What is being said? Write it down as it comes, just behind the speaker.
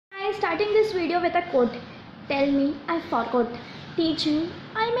starting this video with a quote. Tell me I forgot. Teach me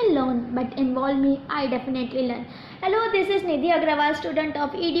I may learn, but involve me I definitely learn. Hello, this is Nidhi Agrawal, student of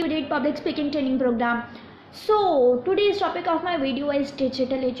EduRead Public Speaking Training Program. So today's topic of my video is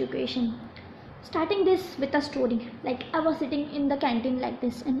digital education. Starting this with a story. Like I was sitting in the canteen like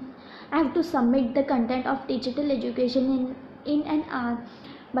this, and I have to submit the content of digital education in an hour,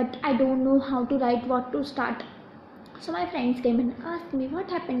 but I don't know how to write, what to start. So my friends came and asked me, what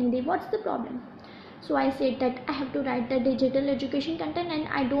happened, Nidhi? What's the problem? So I said that I have to write the digital education content and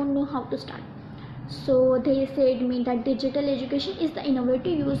I don't know how to start. So they said me that digital education is the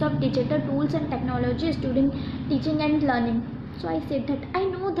innovative use of digital tools and technologies during teaching and learning. So I said that I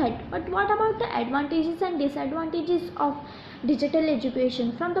know that, but what about the advantages and disadvantages of digital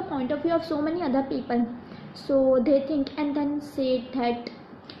education from the point of view of so many other people? So they think and then said that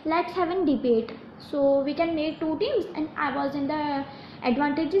let's have a debate. So we can make two teams, and I was in the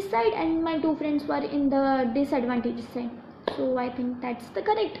advantages side and my two friends were in the disadvantages side. So I think that's the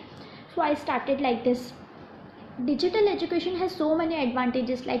correct. So I started like this. Digital education has so many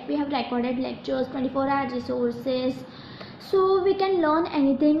advantages, like we have recorded lectures, 24-hour resources, so we can learn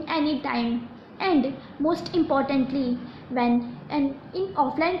anything anytime. And most importantly, when and in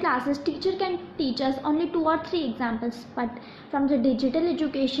offline classes, teacher can teach us only 2 or 3 examples, but from the digital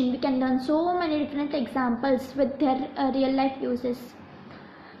education we can learn so many different examples with their real life uses.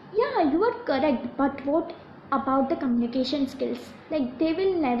 Yeah, you are correct, but what about the communication skills? Like they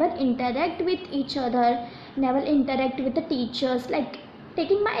will never interact with each other, never interact with the teachers. Like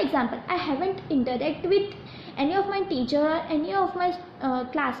taking my example, I haven't interacted with any of my teacher, any of my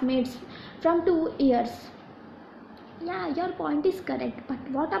classmates from 2 years. Yeah, your point is correct, but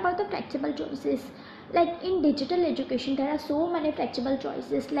what about the flexible choices? Like in digital education there are so many flexible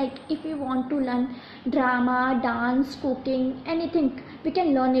choices. Like if we want to learn drama, dance, cooking, anything, we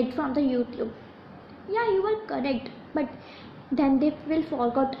can learn it from the YouTube. Yeah, you are correct, but then they will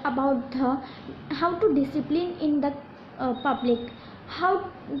forget about the how to discipline in the public, how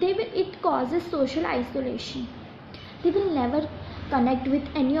they will, it causes social isolation. They will never connect with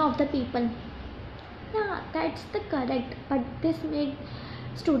any of the people. Yeah, that's the correct, but this made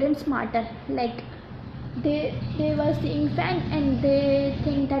students smarter. Like they were seeing fan and they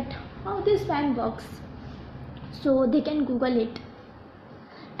think that how this fan works, so they can Google it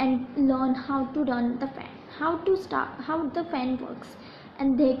and learn how to run the fan, how to start, how the fan works,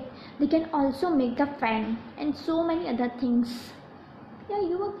 and they can also make the fan and so many other things. Yeah,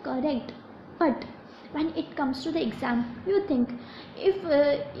 you are correct, but when it comes to the exam, you think if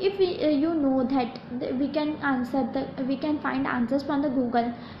you know that we can answer we can find answers from the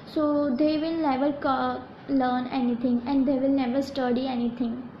Google, so they will never learn anything and they will never study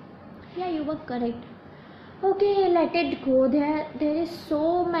anything. Yeah, you were correct. Okay, let it go. There is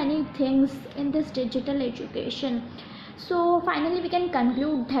so many things in this digital education. So finally we can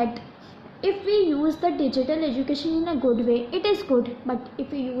conclude that if we use the digital education in a good way, it is good, but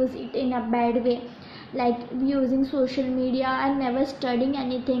if we use it in a bad way, like using social media and never studying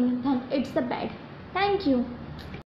anything, then it's the bad. Thank you.